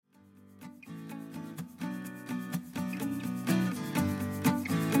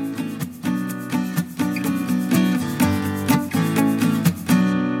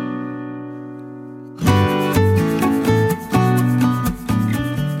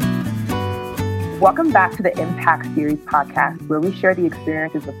Welcome back to the Impact Series podcast, where we share the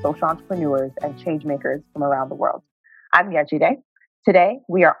experiences of social entrepreneurs and change makers from around the world. I'm Yejide. Today,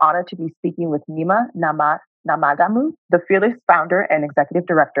 we are honored to be speaking with Nima Namagamu, the fearless founder and executive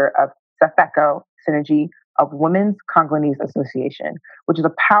director of Safeco Synergy of Women's Congolese Association, which is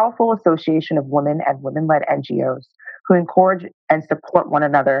a powerful association of women and women-led NGOs who encourage and support one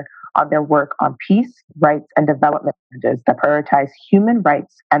another on their work on peace, rights, and development agendas that prioritize human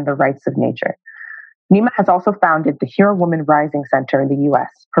rights and the rights of nature. Nima has also founded the Hero Woman Rising Center in the U.S.,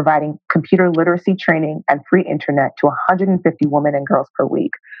 providing computer literacy training and free internet to 150 women and girls per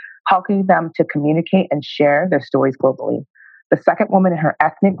week, helping them to communicate and share their stories globally. The second woman in her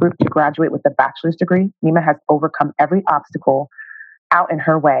ethnic group to graduate with a bachelor's degree, Nima has overcome every obstacle out in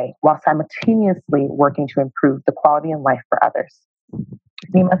her way while simultaneously working to improve the quality of life for others.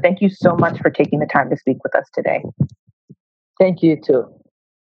 Nima, thank you so much for taking the time to speak with us today. Thank you too.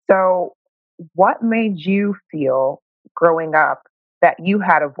 So, what made you feel growing up that you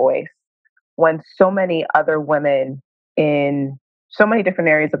had a voice when so many other women in so many different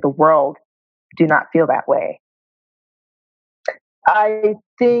areas of the world do not feel that way? I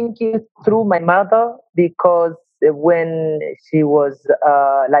think it's through my mother because when she was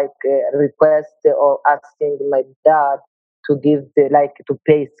request or asking my dad to give to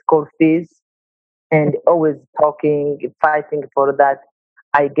pay school fees and always talking, fighting for that,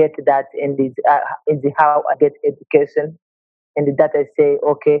 I get that in the how I get education, and that I say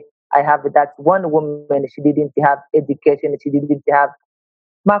okay, I have that one woman. She didn't have education. She didn't have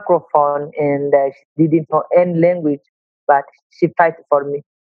microphone, and she didn't know any language, but she fight for me,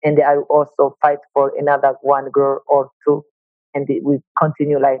 and I also fight for another one girl or two, and we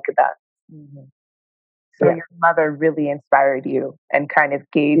continue like that. Mm-hmm. So your mother really inspired you and kind of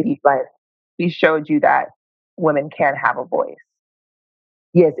gave you, she showed you that women can have a voice.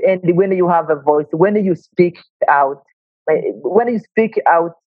 Yes, and when you have a voice, when you speak out,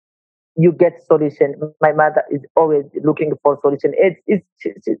 you get solution. My mother is always looking for solution.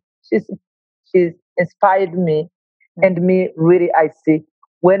 She's she's inspired me, and me really I see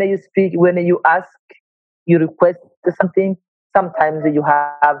when you speak, when you ask, you request something. Sometimes you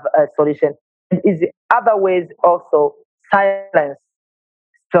have a solution. And is other ways also silence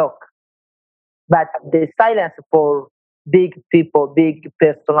talk, but the silence for big people, big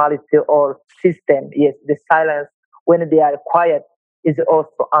personality or system, yes, the silence when they are quiet is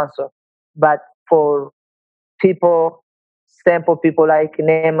also answer. But for people, simple people like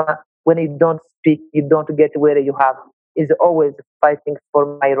Nema, when you don't speak, you don't get where you have. Is always fighting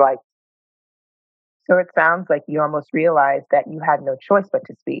for my right. So it sounds like you almost realized that you had no choice but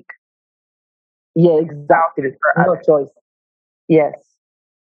to speak. Yeah, exactly. No choice. Yes.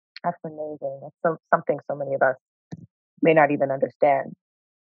 That's amazing. That's something so many of us may not even understand.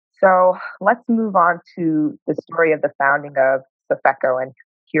 So let's move on to the story of the founding of Safeco and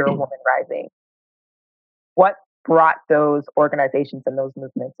Hero Woman Rising. What brought those organizations and those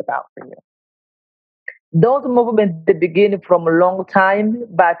movements about for you? Those movements they begin from a long time,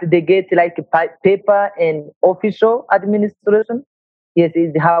 but they get like paper and official administration. Yes,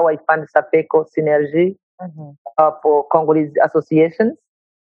 is how I found Safeco Synergy for Congolese associations.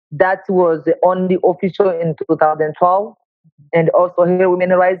 That was only official in 2012. And also here,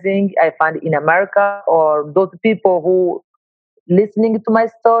 Women Rising, I found in America, or those people who listening to my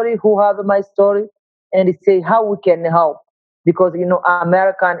story, who have my story, and say how we can help. Because,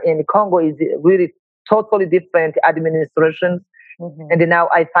 American and Congo is really totally different administrations. And now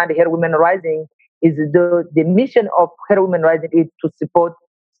I find Her Women Rising is the mission of Her Women Rising is to support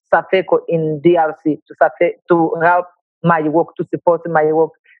Safeco in DRC, to help my work, to support my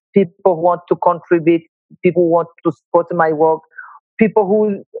work. People who want to contribute, people who want to support my work, people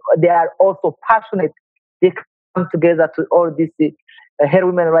who they are also passionate. They come together to all this Her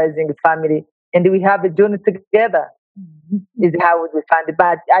Women Rising family, and we have a journey together. Is how we find it.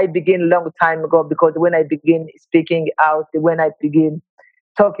 But I begin a long time ago because when I begin speaking out, when I begin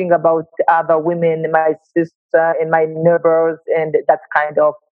talking about other women, my sister and my neighbors, and that kind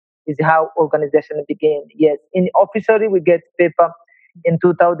of is how organization began. Yes, in officially we get paper in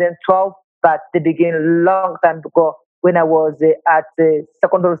 2012, but they began a long time ago when I was at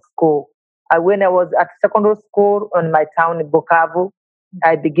secondary school. When I was at secondary school in my town in Bukavu,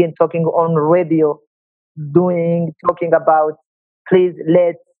 I began talking on radio, talking about please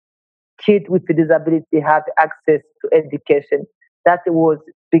let kids with disability have access to education. That was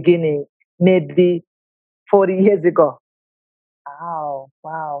beginning maybe 40 years ago.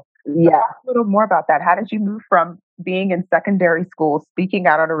 Wow. Yeah. So talk a little more about that. How did you move from being in secondary school, speaking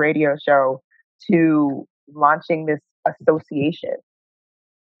out on a radio show, to launching this association?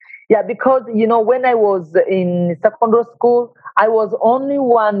 Yeah, because when I was in secondary school, I was only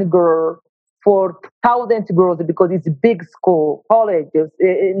one girl for thousands girls because it's a big school, college,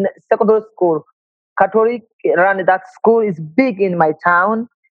 in secondary school. Catholic run that school is big in my town,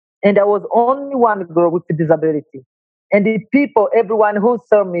 and I was only one girl with a disability. And the people, everyone who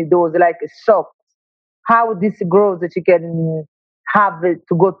saw me, they was like shocked how this girl that she can have it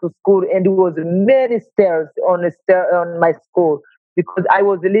to go to school, and there was many stairs on my school because I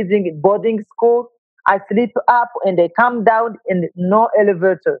was living in boarding school. I sleep up and I come down and no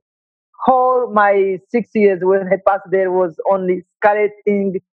elevator. All my 6 years when I passed there was only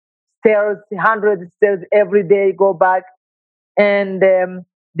escalating stairs, 100 stairs every day, go back. And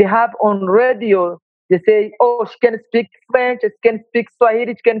they have on radio, they say, oh, she can speak French, she can speak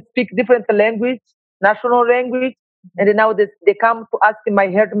Swahili, she can speak different language, national language. And then now they come to ask my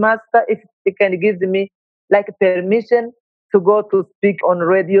headmaster if they can give me like permission to go to speak on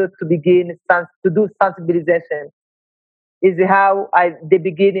radio to begin to do sensibilization. Is how they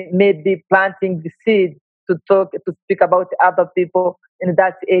begin maybe planting the seed to talk to speak about other people in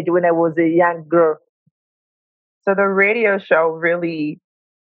that age when I was a young girl. So the radio show really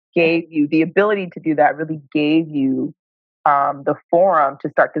gave you the ability to do that, really gave you the forum to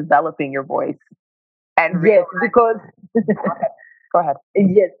start developing your voice. And Yes, because go ahead.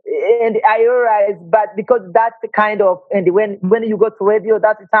 yes, and I realize, but because that's the kind of, and when you go to radio,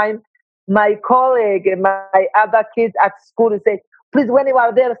 that time, my colleague and my other kids at school say, please, when you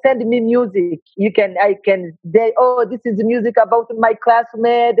are there, send me music. I can, oh, this is music about my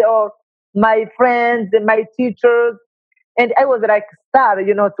classmate or my friends and my teachers. And I was like star,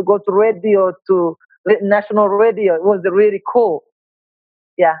 to go to radio, to national radio. It was really cool.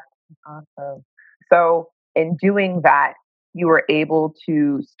 Yeah. Awesome. So, in doing that, you were able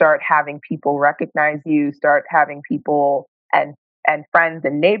to start having people recognize you, start having people and friends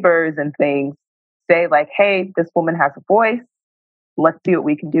and neighbors and things say like, "Hey, this woman has a voice. Let's see what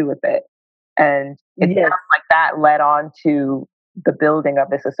we can do with it." And it Yes. sounds like that led on to the building of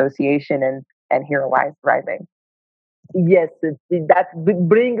this association and Hero Rising. Yes, that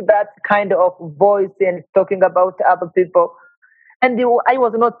bring that kind of voice and talking about other people. And I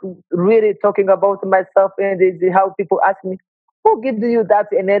was not really talking about myself, and it's how people ask me, "Who gives you that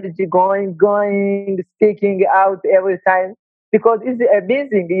energy, going, speaking out every time?" Because it's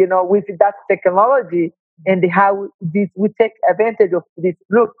amazing, with that technology and how this we take advantage of this.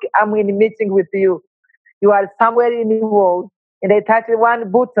 Look, I'm in a meeting with you. You are somewhere in the world, and I touch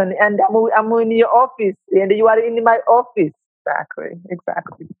one button, and I'm in your office, and you are in my office.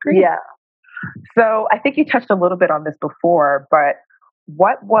 Exactly. Great. Yeah. So I think you touched a little bit on this before, but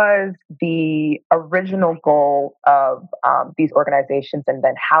what was the original goal of these organizations, and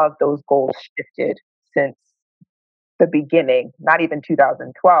then how have those goals shifted since the beginning? Not even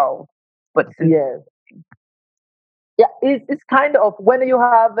 2012, but since. Yes. Yeah, it's kind of when you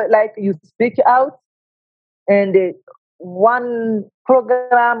have like you speak out and one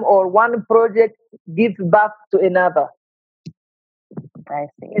program or one project gives back to another. I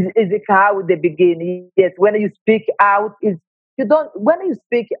see. Is it how they begin? Yes, when you speak out, is you don't when you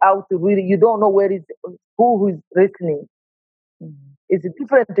speak out really you don't know where is who is listening. It's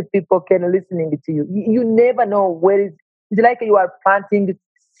different people can listening to you. You never know where is. It's like you are planting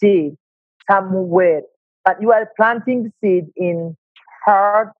seed somewhere, but you are planting seed in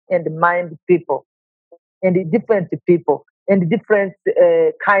heart and mind people and the different people and different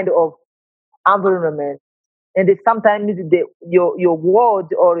kind of environment. And sometimes your word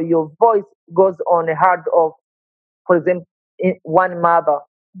or your voice goes on the heart of, for example, one mother,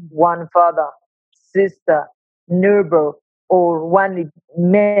 one father, sister, neighbor, or one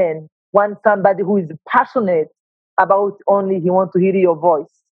man, one somebody who is passionate about only he wants to hear your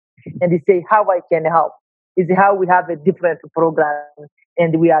voice. And they say, how I can help. Is how we have a different program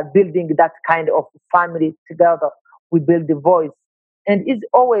and we are building that kind of family together. We build the voice. And it's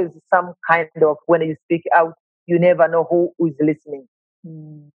always some kind of when you speak out, you never know who is listening.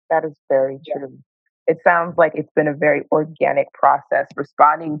 That is very true. It sounds like it's been a very organic process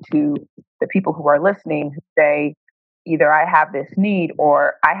responding to the people who are listening who say, either I have this need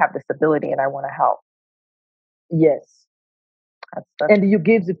or I have this ability and I want to help. Yes. That's and you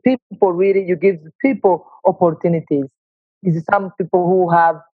give the people really, you give the people opportunities. Is some people who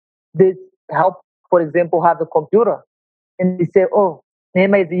have this help, for example, have a computer, and they say, "Oh,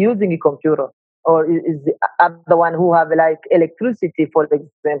 Nema is using a computer," or is the other one who have like electricity, for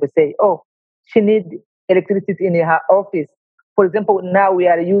example, say, "Oh, she need electricity in her office." For example, now we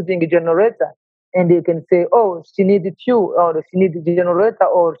are using a generator, and you can say, "Oh, she need a fuel, or she need a generator,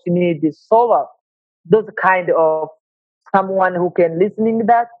 or she need the solar." Those kind of someone who can listening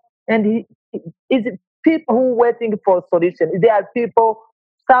that And is people who waiting for solution. There are people,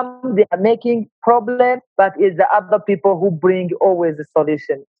 some they are making problems, but it's the other people who bring always a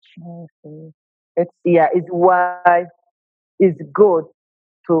solution. Mhm. It's Yeah, it's why it's good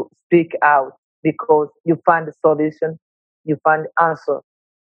to speak out because you find the solution, you find the answer.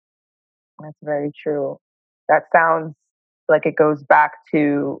 That's very true. That sounds like it goes back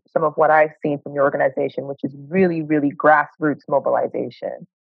to some of what I've seen from your organization, which is really, really grassroots mobilization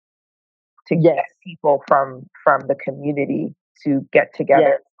to get Yes, people from the community to get together,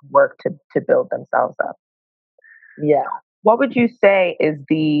 yes, work to build themselves up. yeah. What would you say is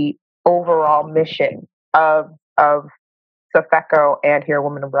the overall mission of Safeco and Here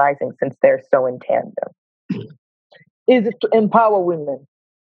Women Rising since they're so in tandem? Is to empower women,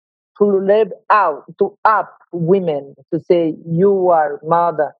 to live out, to up women, to say, you are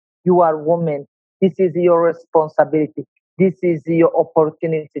mother, you are woman, this is your responsibility, this is your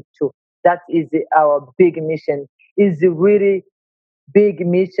opportunity too. That is our big mission. Is a really big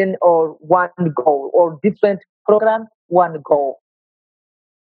mission or one goal or different program, one goal.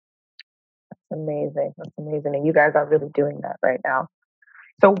 Amazing. That's amazing. And you guys are really doing that right now.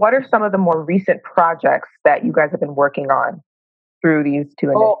 So, what are some of the more recent projects that you guys have been working on through these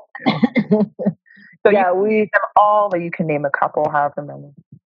two initiatives? Oh, So, you yeah, can we name them all, or you can name a couple, however many.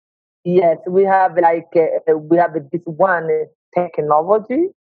 yes, we have like we have this one technology.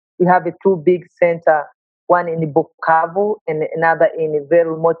 We have a two big center, one in Bukavu and another in a very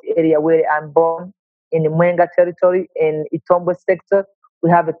remote area where I'm born, in the Mwenga territory in Itombo sector. We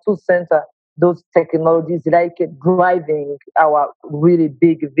have a two center. Those technologies like driving our really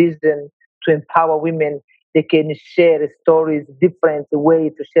big vision to empower women. They can share stories, different way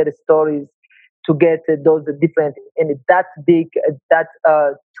to share stories to get those different and that big that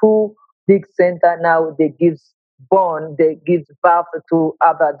two big center now they gives born they gives birth to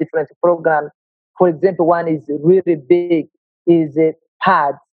other different programs. For example, one is really big is a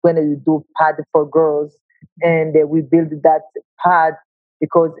pad when you do pad for girls and we build that pad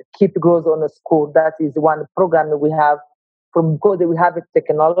because keep girls on the school. That is one program that we have from because we have a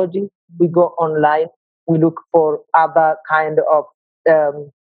technology. We go online, we look for other kind of um,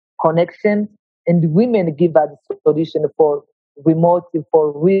 connections and women give us solution for remote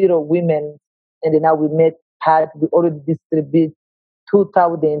for rural women and now we made pad we already distribute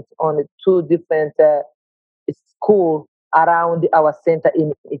 2000 on two different school around our center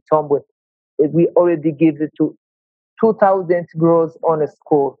in Itombwe. We already give it to 2000 girls on a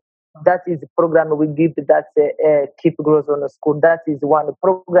school. That is the program we give that keep girls on a school. That is one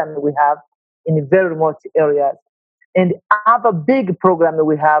program we have in very remote areas. And other big program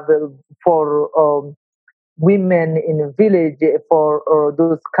we have for women in a village for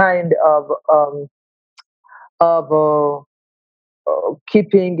those kind of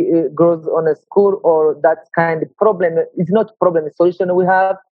keeping girls on a school or that kind of problem. It's not problem. The solution we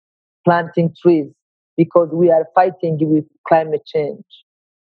have planting trees because we are fighting with climate change.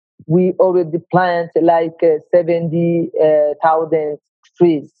 We already plant like 70,000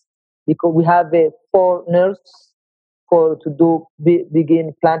 trees because we have four nurses for to do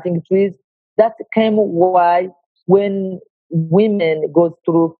begin planting trees. That came why when women go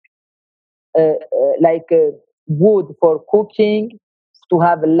through like wood for cooking, to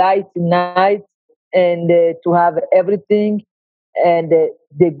have light night, and to have everything. And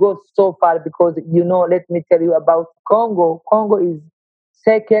they go so far because let me tell you about Congo. Congo is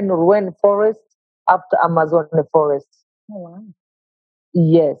second rainforest after Amazon forest. Oh, wow.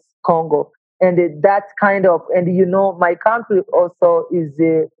 Yes, Congo, and that kind of and my country also is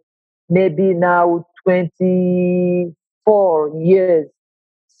maybe now 24 years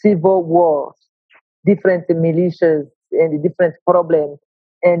civil wars, different militias and different problems.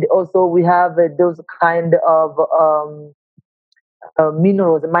 And also we have those kind of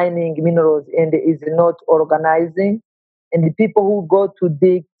minerals, mining minerals, and is not organizing. And the people who go to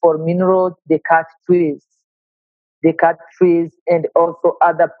dig for minerals, they cut trees. They cut trees and also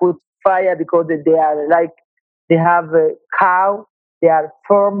other put fire because they are like, they have a cow. They are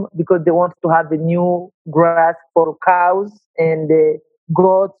firm because they want to have a new grass for cows and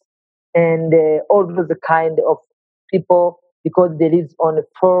goats and all those kind of people because they live on a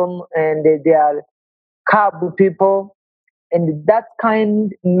farm and they are cow people and that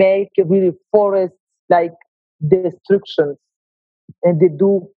kind make really forests like destructions and they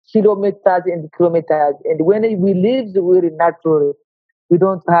do kilometers and kilometers and when we live really naturally we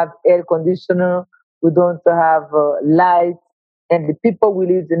don't have air conditioner we don't have light and the people will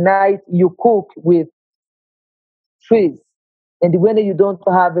live the night you cook with trees and when you don't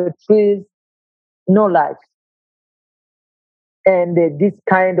have trees no life And this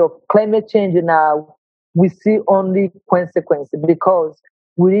kind of climate change now, we see only consequences because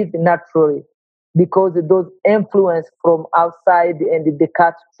we live naturally, because those influence from outside and they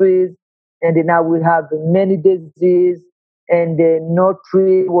cut trees, and now we have many disease, and no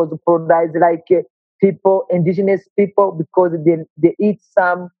tree was produced like people, indigenous people, because they eat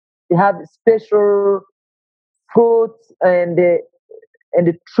some, they have special fruits and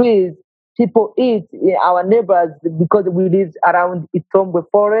the trees people eat in our neighbors because we live around Itombe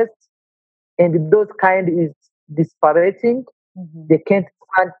forest, and those kind is disparating. Hmm. They can't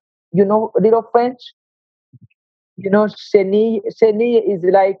find, little French, chenille. Chenille is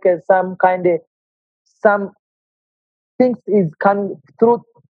like some kind of some things is coming through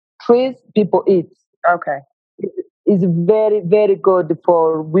trees people eat. Okay. It's very, very good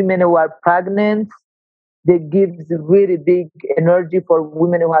for women who are pregnant. They gives really big energy for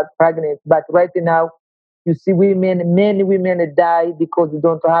women who are pregnant. But right now, you see women, many women die because they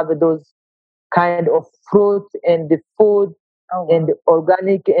don't have those kind of fruit and the food Oh, and wow.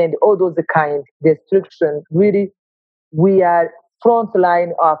 organic and all those kind destruction. Really, we are front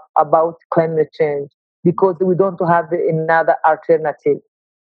line of about climate change because we don't have another alternative.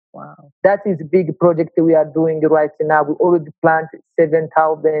 Wow. That is a big project we are doing right now. We already planted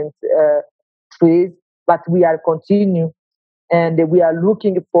 7,000 trees, but we are continue, and we are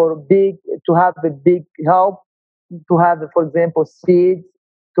looking for big to have a big help, to have, for example, seeds,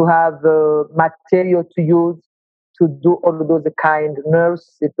 to have material to use to do all of those kind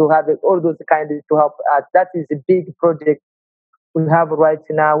nerves, to have all those kind to help us. That is a big project we have right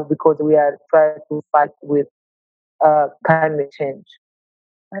now because we are trying to fight with climate change.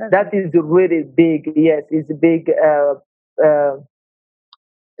 That is That is really big. Yes, it's uh,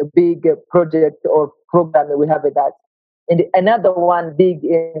 a big project or program that we have with that. And another one big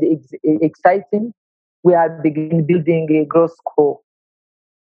and exciting, we are begin building a growth school.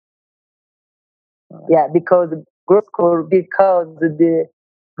 amazing. Yeah, because growth school, because the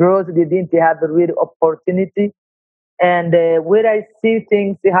girls they didn't have a real opportunity, and where I see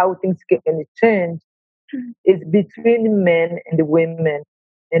things, how things can change is between men and women.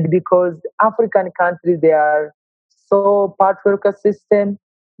 And because African countries, they are so patriarchal system,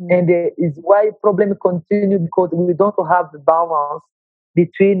 and Mm. is why problem continue because we don't have the balance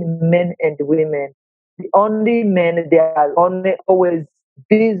between men and women. The only men, they are only always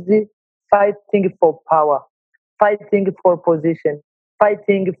busy fighting for power, fighting for position,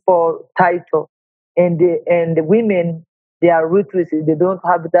 fighting for title, and the women, they are ruthless. They don't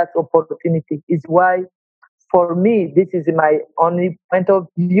have that opportunity. Is why for me, this is my only point of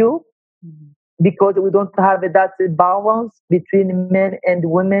view Mhm. because we don't have that balance between men and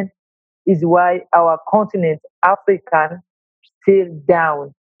women. Is why our continent, African, still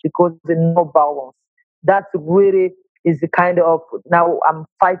down because there's no balance. That really is the kind of now I'm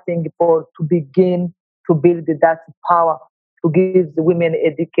fighting for to begin to build that power to give the women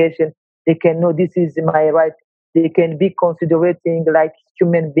education. They can know this is my right. They can be considerating like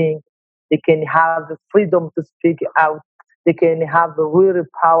human beings. They can have the freedom to speak out. They can have the real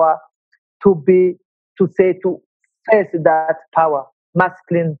power to be to say to face that power,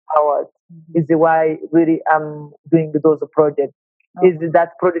 masculine power is Mhm. why really I'm doing those projects. Oh, Is wow.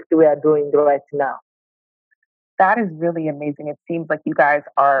 that project we are doing right now? That is really amazing. It seems like you guys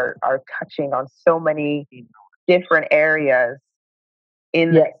are touching on so many different areas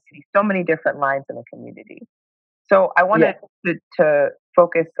in the Yes, community, so many different lines in the community. So I yes, wanted to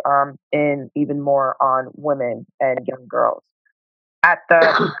focus in even more on women and young girls. At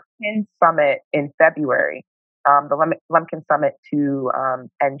the Lumpkin Summit in February, the Lumpkin Summit to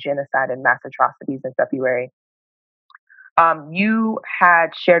end genocide and mass atrocities in February, you had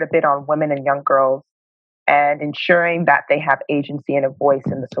shared a bit on women and young girls and ensuring that they have agency and a voice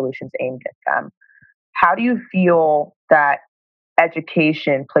in the solutions aimed at them. How do you feel that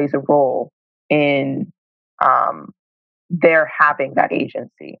education plays a role in um, their having that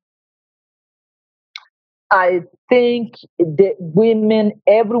agency? I think the women,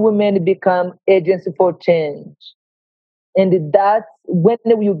 every woman become agency for change. And that's when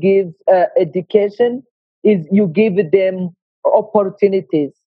you give education is you give them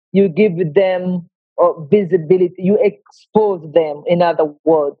opportunities, you give them visibility, you expose them, in other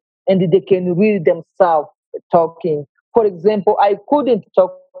words, and they can read themselves talking. For example, I couldn't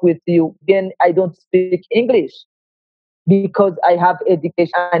talk with you then I don't speak English because I have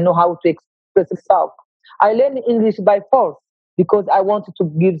education, I know how to express myself. I learn English by force because I wanted to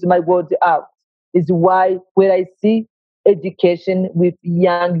give my words out. Is why when I see education with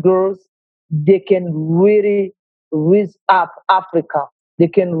young girls, they can really raise up Africa. They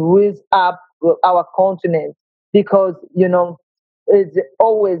can raise up our continent because It's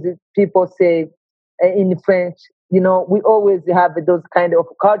always people say in French, we always have those kind of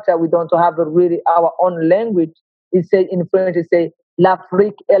culture. We don't have really our own language. It say in French, it say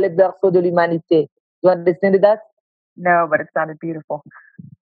l'Afrique est le berceau de l'humanité. You understand that? No, but it sounded beautiful.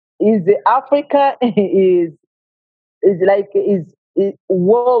 Is Africa is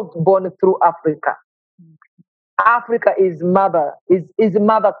world born through Africa. Africa is mother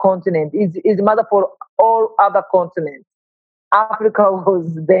continent, is mother for all other continents. Africa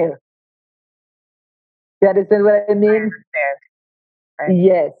was there. You understand what I I mean? understand. Right.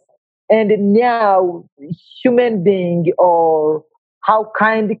 Yes. And now human being or how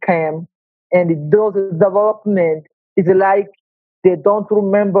kind came and those development is like they don't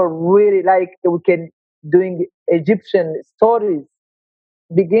remember really like we can doing Egyptian stories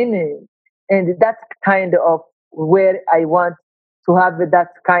beginning. And that's kind of where I want to have that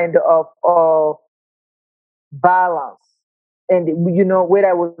kind of balance. And where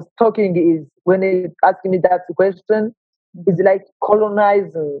I was talking is when they asking me that question, it's like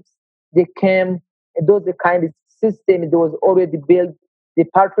colonizers. They came and those the kind of system that was already built, the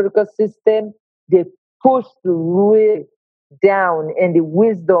patriarchal system, they pushed way down and the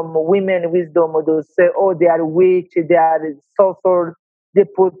wisdom, women wisdom, those say, oh, they are witch, they are sorcerers, they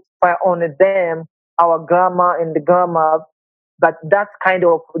put fire on them, our grandma and the grandma. But that's kind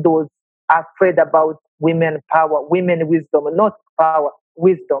of those afraid about women power, women wisdom, not power,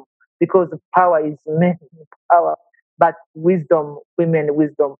 wisdom, because power is men power, but wisdom, women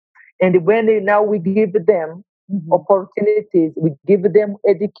wisdom. And when now we give them opportunities, we give them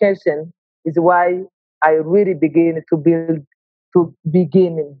education, is why I really begin to build, to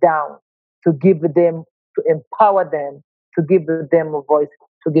begin down, to give them, to empower them, to give them a voice,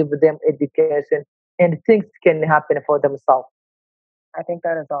 to give them education, and things can happen for themselves. I think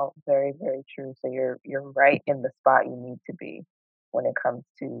that is all very, very true. So you're right in the spot you need to be when it comes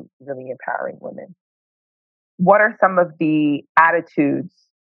to really empowering women. What are some of the attitudes?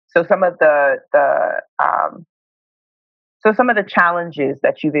 So some of the challenges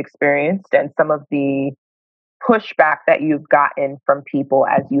that you've experienced and some of the pushback that you've gotten from people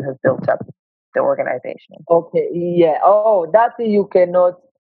as you have built up the organization. Okay, yeah. Oh, that you cannot.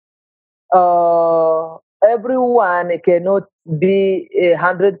 Everyone cannot be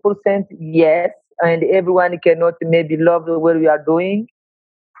 100% yes, and everyone cannot maybe love the way we are doing.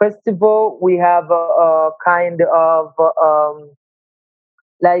 First of all, we have a kind of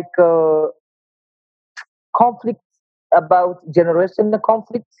like conflict about generational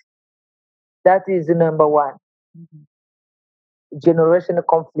conflict. That is number one, Mhm. generational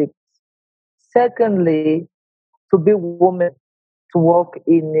conflict. Secondly, to be woman to work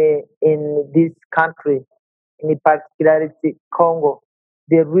in this country, in particularity Congo,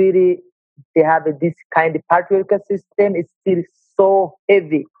 they really they have this kind of patriarchal system. It's still so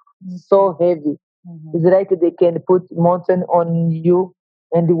heavy, so heavy. Mhm. It's like they can put mountain on you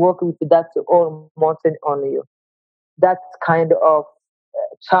and they work with that all mountain on you. That's kind of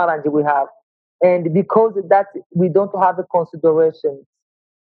challenge we have. And because of that we don't have a consideration.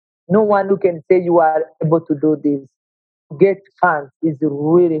 No one who can say you are able to do this. To get funds is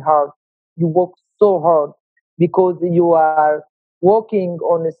really hard. You work so hard because you are working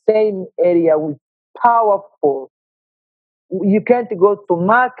on the same area with powerful. You can't go to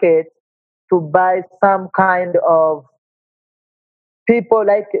market to buy some kind of people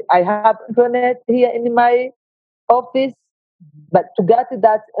like I have internet here in my office, but to get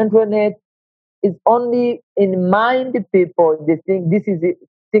that internet is only in mind people. They think this is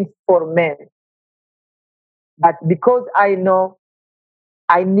things for men. But because I know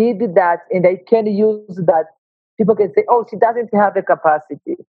I need that and I can use that, people can say, oh, she doesn't have the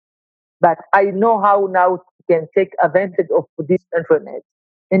capacity. But I know how now can take advantage of this internet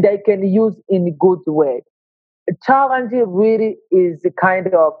and I can use in a good way. The challenge really is the kind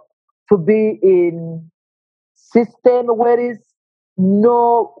of to be in system where is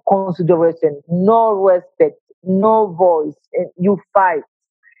no consideration, no respect, no voice, and you fight.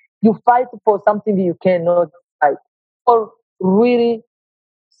 You fight for something you cannot fight, or really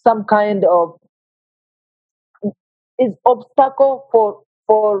some kind of is obstacle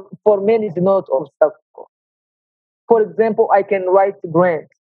for men is not obstacle. For example, I can write grant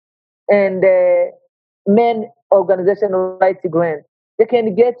and men organization write grant. They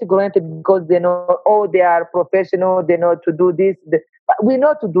can get granted because they know, oh, they are professional, they know to do this. But we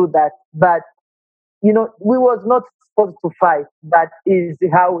know to do that, but we was not supposed to fight. That is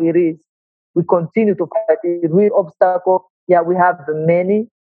how it is. We continue to fight. It's real obstacle. Yeah, we have many,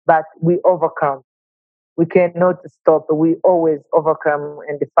 but we overcome. We cannot stop. We always overcome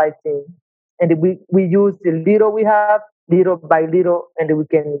and the fighting and we use the little we have, little by little, and we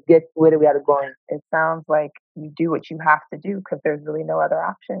can get where we are going. It sounds like you do what you have to do because there's really no other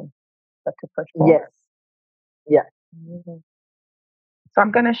option but to push forward. Yes, yeah. Mhm. So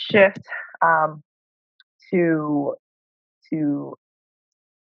I'm going to shift um, to to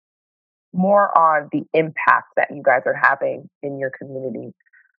more on the impact that you guys are having in your community.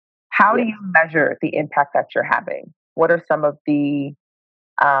 How do Yes. you measure the impact that you're having? What are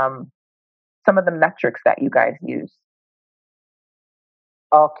um, some of the metrics that you guys use?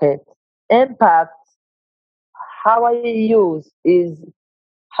 Okay. Impact, how I use is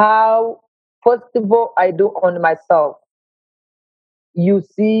how, first of all, I do on myself. You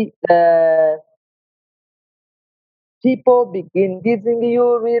see, people begin giving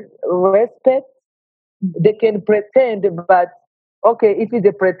you respect. They can pretend, but okay, if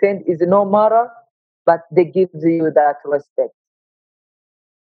they pretend, is no matter, but they give you that respect.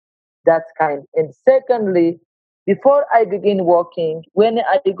 That's kind. And secondly, before I begin working, when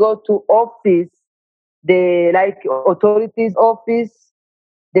I go to office, the like authorities office,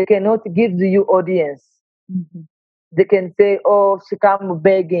 they cannot give you audience. Mhm. They can say, "Oh, she come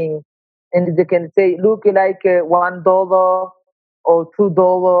begging," and they can say, "Look, like $1 or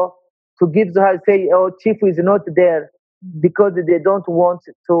 $2 to give to her." Say, "Oh, chief is not there," because they don't want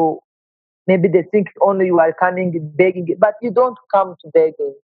to. Maybe they think only you are coming begging, but you don't come to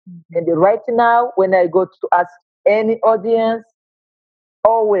begging. Mhm. And right now, when I go to ask any audience,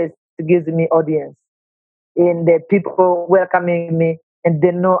 always gives me audience. And the people welcoming me, and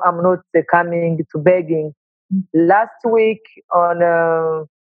they know I'm not coming to begging. Last week on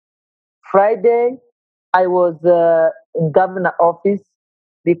Friday, I was in governor office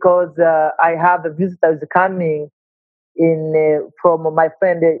because I have a visitors coming in from my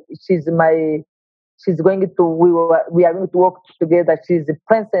friend. She's my she's going to we are going to work together. She's the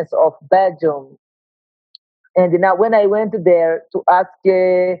princess of Belgium. And now, when I went there to ask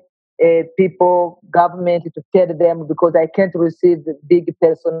people, government to tell them, because I can't receive the big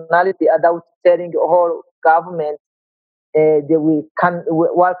personality without telling whole government, they will come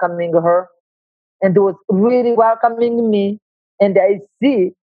welcoming her, and they was really welcoming me. And I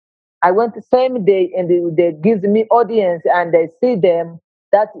see, I went the same day, and they gives me audience, and I see them.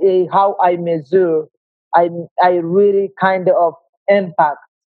 That's how I measure. I I really kind of impact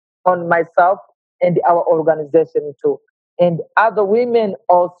on myself and our organization too. And other women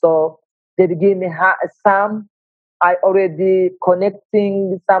also, they give me some. I already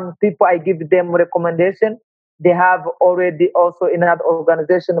connecting some people. I give them recommendation. They have already also another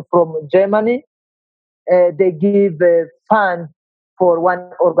organization from Germany. They give fund for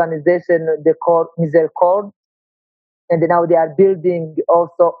one organization they call Misericord, and now they are building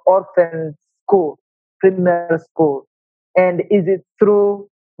also orphan school, primary school. And is it through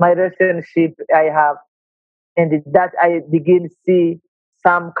my relationship I have, and that I begin to see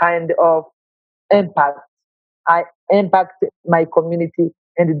some kind of impact. I impact my community,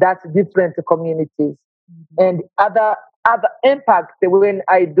 and that's different communities. And other impact when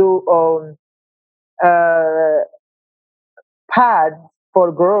I do uh, pads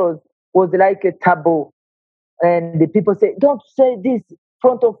for girls was like a taboo, and the people say, "Don't say this in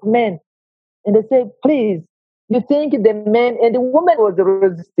front of men." And they say, "Please, you think the men," and the woman was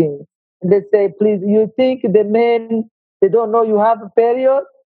resisting. And they say, "Please, you think the men, they don't know you have a period?"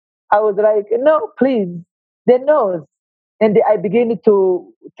 I was like, "No, please, they knows." And I begin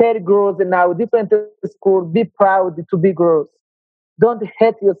to tell girls in our different school, be proud to be girls. Don't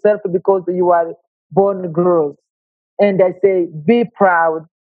hate yourself because you are born girls. And I say, be proud.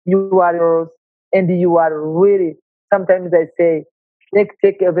 You are girls, and you are really. Sometimes I say, let's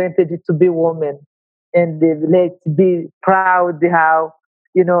take advantage to be women, and let's be proud how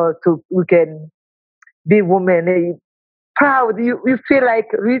to we can be women. Proud. You feel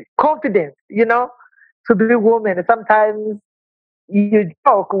like confident. To be woman. Sometimes you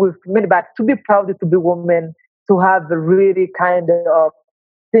joke with many, but to be proud to be woman, to have really kind of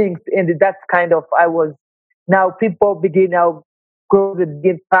things, and that's kind of I was. Now people begin now, girls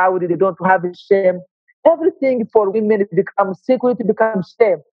begin proud. They don't have shame. Everything for women becomes security, becomes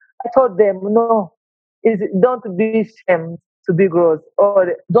shame. I told them no, is don't be ashamed to be girls,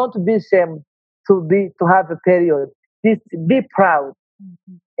 or don't be ashamed to have a period. This be proud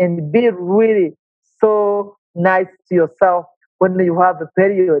and be really so nice to yourself when you have a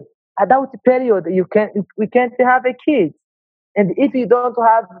period. Without a period, we can't have a kid. And if you don't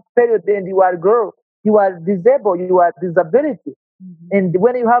have a period and you are a girl, you are disabled, you are disability. And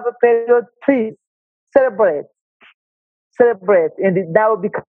when you have a period, please celebrate, celebrate. And it now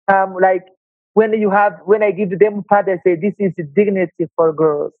become like when I give them part, I say this is dignity for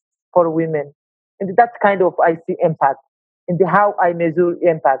girls. for women. And that's kind of I see impact and how I measure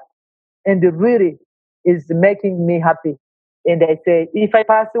impact. And it really is making me happy. And I say, if I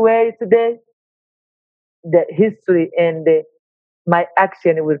pass away today, the history and my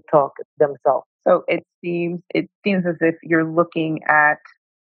action will talk themselves. So it seems as if you're looking at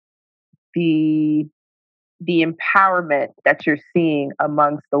the the empowerment that you're seeing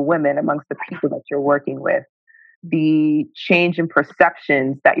amongst the women, amongst the people that you're working with, the change in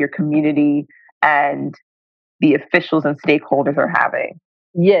perceptions that your community and the officials and stakeholders are having.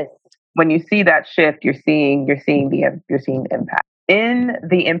 Yes. When you see that shift, you're seeing the impact. In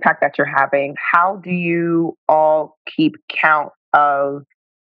the impact that you're having, how do you all keep count of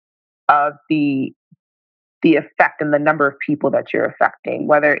the effect and the number of people that you're affecting,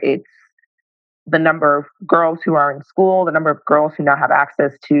 whether it's the number of girls who are in school, the number of girls who now have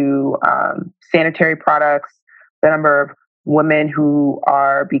access to sanitary products, the number of women who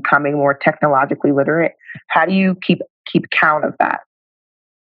are becoming more technologically literate. How do you keep count of that?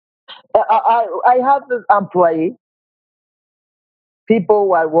 I have an employee, people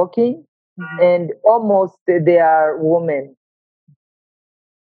who are working, and almost they are women.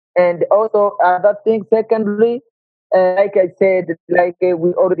 And also other thing, secondly, like I said, like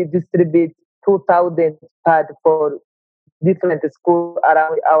we already distribute 2,000 pad for different schools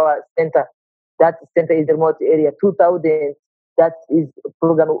around our center. That center is the remote area. 2,000. That is a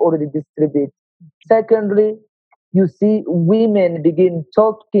program we already distribute. Secondly, you see women begin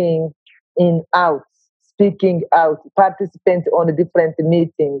talking in out, speaking out, participants on different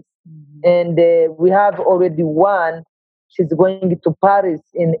meetings. And we have already one. She's going to Paris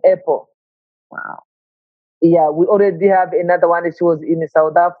in April. Wow. Yeah, we already have another one. She was in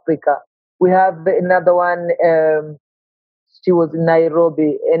South Africa. We have another one. She was in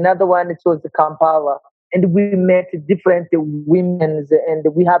Nairobi. Another one. It was Kampala. And we met different women, and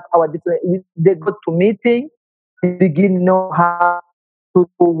we have our different. They go to meeting, they begin know how to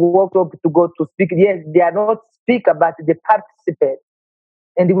workshop to go to speak. Yes, they are not speaker, but they participate.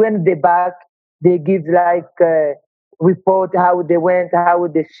 And when they back, they give like report how they went, how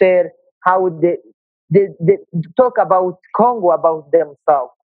they share, how they talk about Congo, about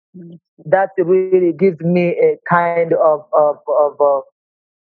themselves. That really gives me a kind of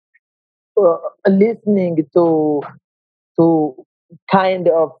listening to kind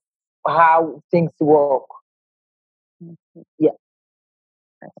of how things work. Yeah,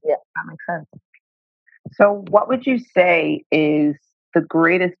 yeah. That makes sense. So, what would you say is the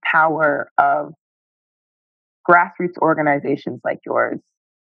greatest power of grassroots organizations like yours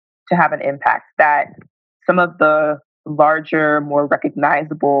to have an impact that some of the larger, more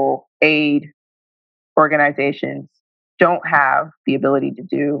recognizable aid organizations don't have the ability to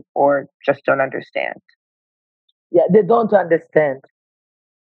do or just don't understand? Yeah, they don't understand.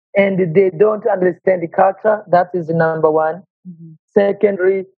 And they don't understand the culture. That is number one.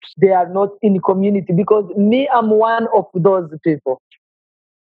 Secondly, they are not in community because me, I'm one of those people.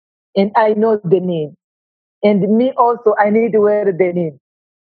 And I know the need. And me also, I need where they need.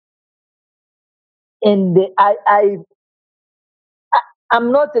 And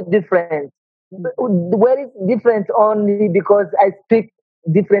I'm not different. Where is different only because I speak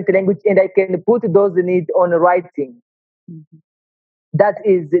different language and I can put those needs on writing. That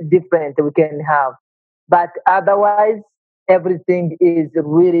is different we can have. But otherwise, everything is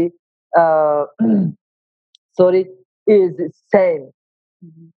really, uh, sorry, is same.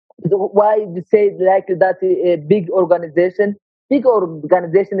 Why you say like that a big organization, they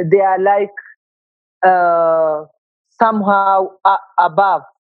are like uh, somehow above,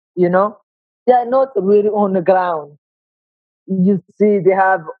 you know? They are not really on the ground. You see, they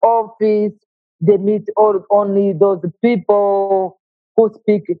have office, they meet all, only those people who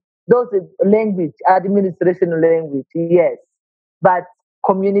speak those language, administration language, yes. But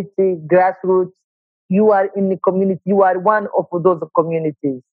community, grassroots, you are in the community, you are one of those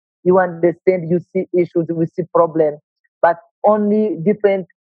communities. You understand, you see issues, we see problems, but only different,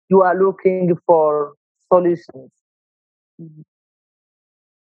 you are looking for solutions.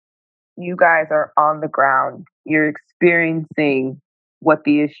 You guys are on the ground, you're experiencing what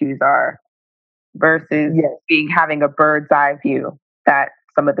the issues are versus Yes, having a bird's eye view that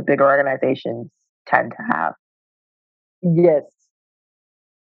some of the bigger organizations tend to have. yes.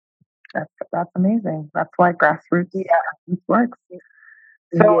 That's amazing. That's why Yeah. grassroots works.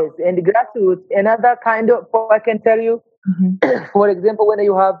 So, Yes, and grassroots, another kind of, I can tell you, mhm, for example, when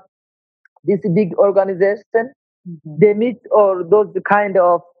you have this big organization, mhm, they meet all those kind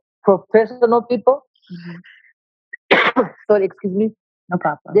of professional people. mhm. Sorry, excuse me. No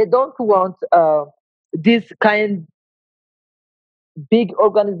problem. They don't want this kind. big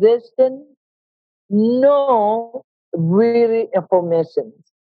organization know really information.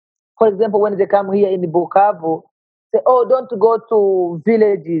 For example, when they come here in Bukavu, say, "Oh, don't go to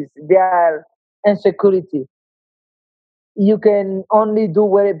villages; they are insecurity. You can only do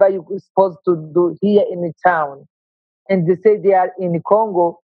whatever you're supposed to do here in the town." And they say they are in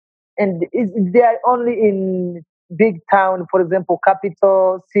Congo, and they are only in big town, for example,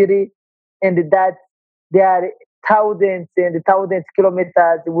 capital city, and that there are thousands and thousands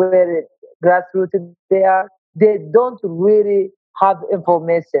kilometers where grassroots they are. They don't really have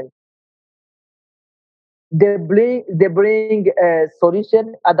information. They bring a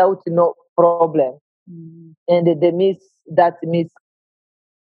solution without no problem, and they miss that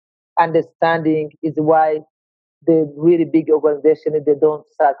misunderstanding is why the really big organization they don't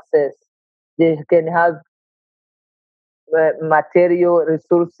success. They can have material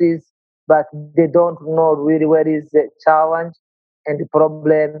resources, but they don't know really what is the challenge and the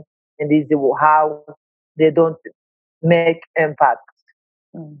problem, and is how they don't make impact.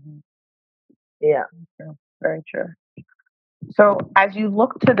 Mm-hmm. Yeah. True. Very true. So, as you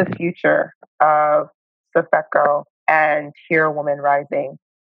look to the future of Safeco and Hero Woman Rising,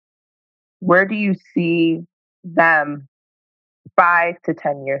 where do you see them 5 to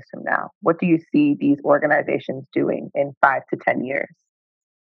 10 years from now? What do you see these organizations doing in 5 to 10 years?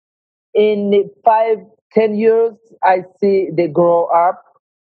 In 5, 10 years, I see they grow up,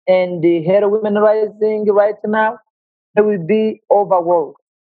 and the Hero Women Rising right now, they will be overworld.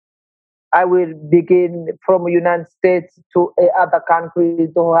 I will begin from United States to other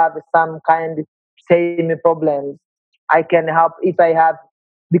countries who have some kind of same problems. I can help if I have,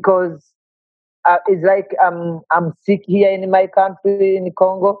 because it's like I'm sick here in my country in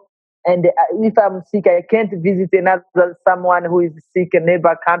Congo, and if I'm sick, I can't visit another someone who is sick in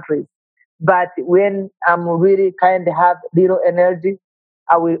neighbor countries. But when I'm really kind of have little energy,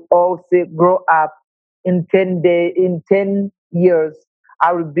 I will also grow up in 10 years.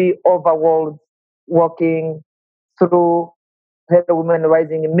 I will be overworld walking through Hello Women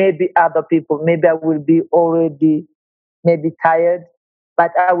Rising. Maybe other people, maybe I will be already maybe tired, but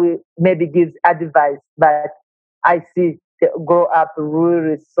I will maybe give advice. But I see the grow up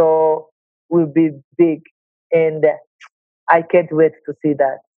really so will be big, and I can't wait to see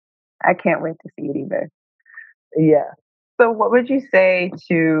that. I can't wait to see it either. Yeah. So, what would you say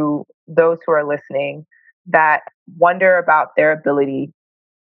to those who are listening that wonder about their ability,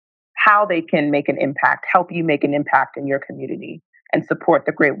 how they can make an impact, help you make an impact in your community, and support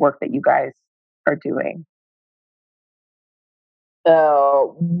the great work that you guys are doing?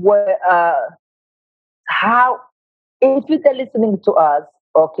 Where, how if they're listening to us,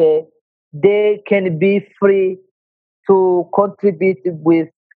 okay, they can be free to contribute with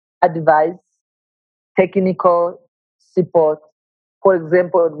advice, technical support. For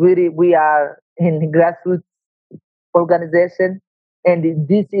example, really, we are in grassroots organization, and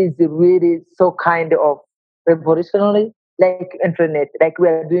this is really so kind of revolutionary, like internet, like we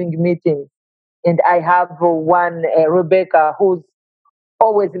are doing meetings. And I have one Rebecca who's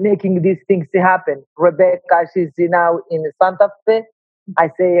always making these things happen. Rebecca, she's now in Santa Fe. I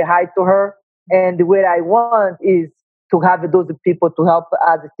say hi to her. And what I want is to have those people to help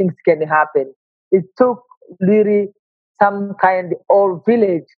us. Things can happen. It took really some kind or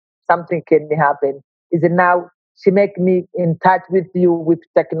village, something can happen. Is now she make me in touch with you with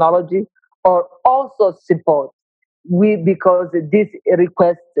technology or also support. We because this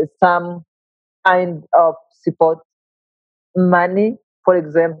requests some kind of support money, for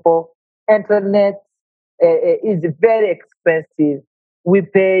example, internet is very expensive. We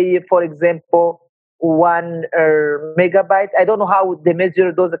pay, for example, 1 megabyte. I don't know how they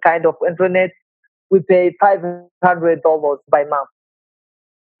measure those kind of internet. We pay $500 by month,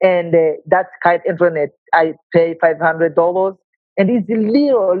 and that kind of internet I pay $500, and it's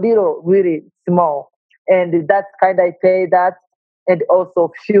little, really small, and that kind I pay that, and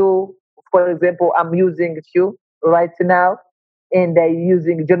also fuel. For example, I'm using fuel right now, and I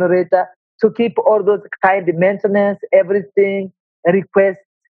using generator to keep all those kind of maintenance, everything request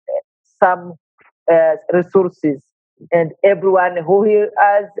some resources, and everyone who hear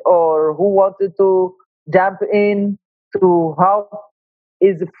us or who wanted to jump in to help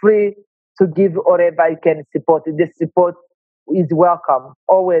is free to give whatever I can support. The support is welcome.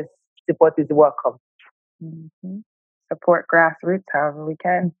 Always support is welcome. Mm-hmm. Support grassroots however we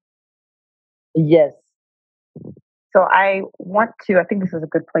can. Yes. So I think this is a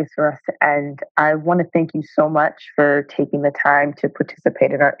good place for us to end. I want to thank you so much for taking the time to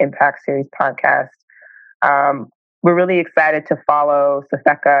participate in our Impact Series podcast. Um, we're really excited to follow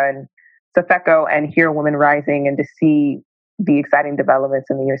Safeco and Hero Women Rising and to see the exciting developments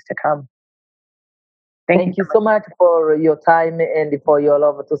in the years to come. Thank you so much for your time and for your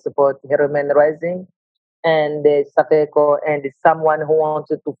love to support Hero Women Rising and Safeco. And someone who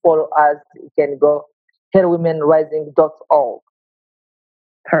wanted to follow us can go herowomenrising.org.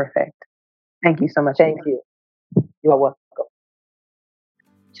 Perfect. Thank you so much. Thank you. You are welcome.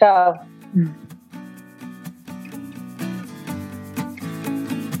 Ciao.